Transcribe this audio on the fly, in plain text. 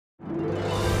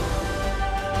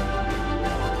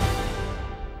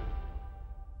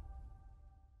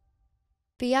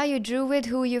Pia, you drew with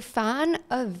Hou Yifan,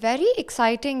 a very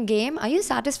exciting game. Are you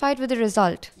satisfied with the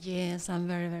result? Yes, I'm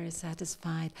very, very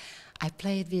satisfied. I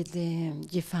played with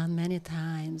Yifan many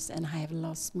times, and I have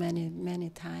lost many, many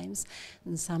times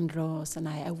in some draws, and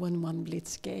I won one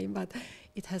blitz game, but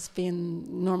it has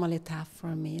been normally tough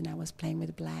for me, and I was playing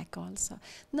with black also.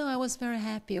 No, I was very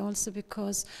happy also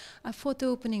because I thought the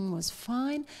opening was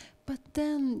fine, but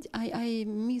then I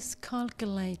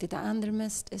miscalculated, I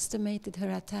underestimated her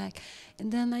attack,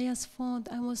 and then I just thought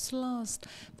I was lost.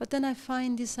 But then I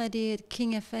find this idea,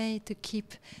 King F8, to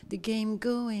keep the game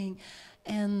going.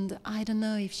 And I don't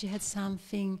know if she had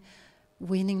something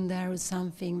winning there or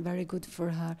something very good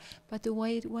for her, but the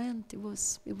way it went, it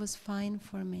was fine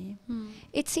for me.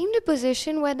 It seemed a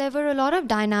position where there were a lot of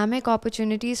dynamic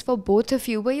opportunities for both of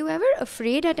you. Were you ever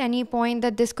afraid at any point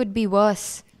that this could be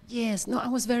worse? Yes, no, I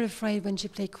was very afraid when she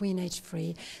played Queen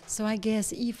H3. So I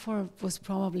guess E4 was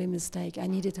probably a mistake. I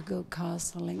needed to go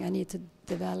castling. I needed to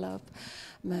develop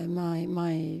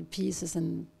my pieces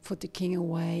and put the king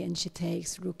away, and she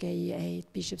takes rook E8,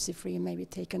 bishop C3, and maybe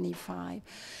take on E5.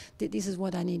 This is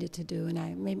what I needed to do,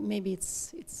 and maybe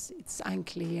it's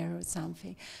unclear or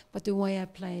something. But the way I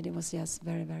played, it was just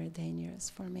very, very dangerous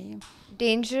for me.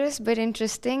 Dangerous but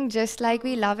interesting, just like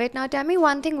we love it. Now tell me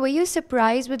one thing, were you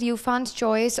surprised with Yifan's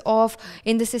choice of,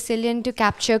 in the Sicilian, to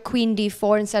capture Queen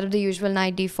D4 instead of the usual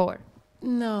Knight D4?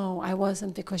 No, I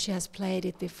wasn't, because she has played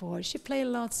it before. She played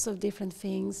lots of different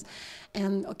things,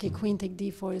 and okay, Queen take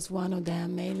D4 is one of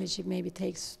them. Mainly she maybe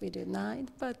takes with a knight,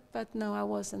 but no, I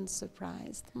wasn't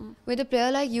surprised. With a player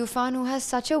like Yifan who has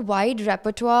such a wide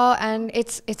repertoire, and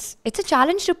it's a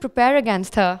challenge to prepare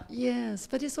against her. Yes,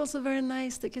 but it's also very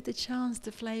nice to get a chance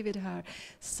to play with her.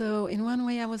 So in one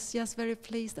way I was just very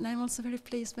pleased, and I'm also very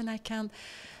pleased when I can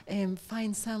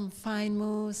find some fine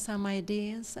moves, some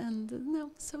ideas, and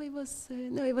so it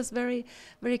was very,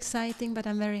 very exciting, but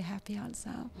I'm very happy also.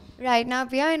 Right. Now,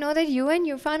 Pia, I know that you and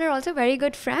Yifan are also very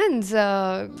good friends,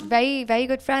 very, very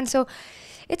good friends. So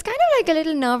it's kind of like a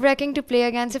little nerve-wracking to play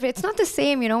against her. It's not the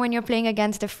same, when you're playing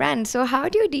against a friend. So how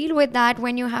do you deal with that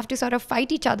when you have to sort of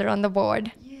fight each other on the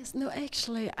board? Yes, no,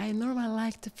 actually, I normally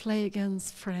like to play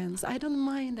against friends. I don't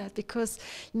mind that because,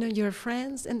 you're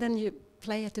friends, and then you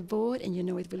play at the board, and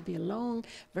it will be a long,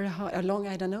 very hard,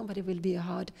 I don't know, but it will be a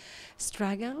hard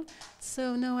struggle.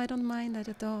 So no, I don't mind that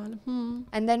at all.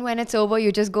 And then when it's over,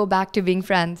 you just go back to being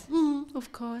friends.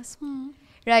 Of course.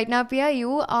 Right. Now, Pia,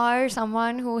 you are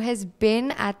someone who has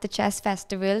been at the chess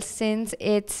festival since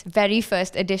its very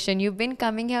first edition. You've been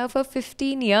coming here for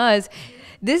 15 years.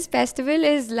 This festival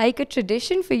is like a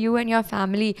tradition for you and your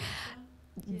family.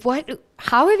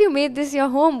 How have you made this your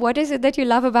home? What is it that you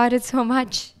love about it so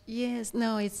much? Yes,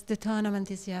 no, the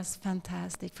tournament is just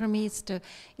fantastic. For me, it's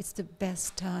the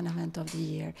best tournament of the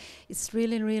year. It's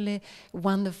really, really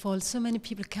wonderful. So many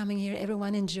people coming here,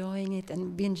 everyone enjoying it,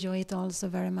 and we enjoy it also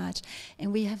very much.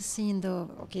 And we have seen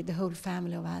the whole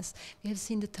family of us. We have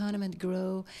seen the tournament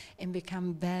grow and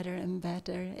become better and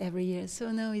better every year.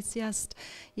 So no, it's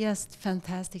just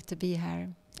fantastic to be here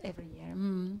every year.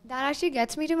 That actually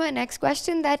gets me to my next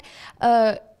question, that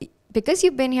because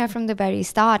you've been here from the very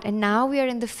start, and now we are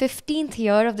in the 15th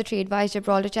year of the TradeWise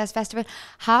Gibraltar Chess Festival,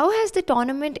 how has the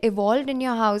tournament evolved in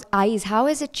your eyes? How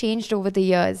has it changed over the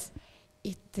years?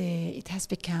 It has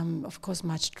become, of course,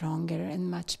 much stronger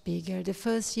and much bigger. The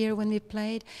first year when we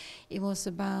played, I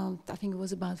think it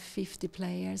was about 50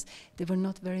 players. There were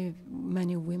not very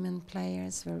many women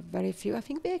players, were very few. I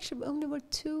think we actually only were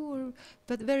two,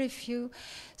 but very few.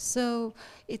 So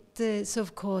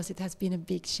of course it has been a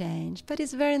big change. But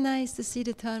it's very nice to see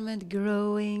the tournament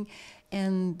growing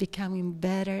and becoming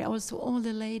better. Also all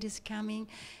the ladies coming.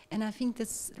 And I think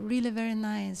that's really very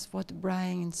nice what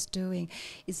Brian is doing.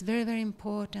 It's very, very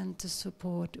important to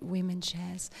support women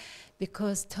chess,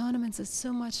 because tournaments are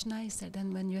so much nicer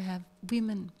than when you have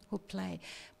women who play.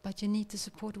 But you need to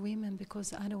support women,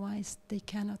 because otherwise they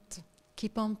cannot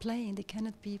keep on playing. They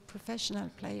cannot be professional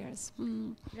players.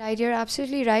 Right, you're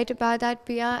absolutely right about that,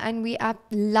 Pia. And we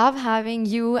love having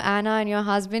you, Anna, and your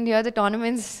husband here. The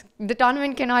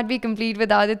tournament cannot be complete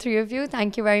without the three of you.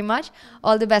 Thank you very much.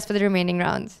 All the best for the remaining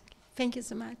rounds. Thank you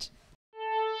so much.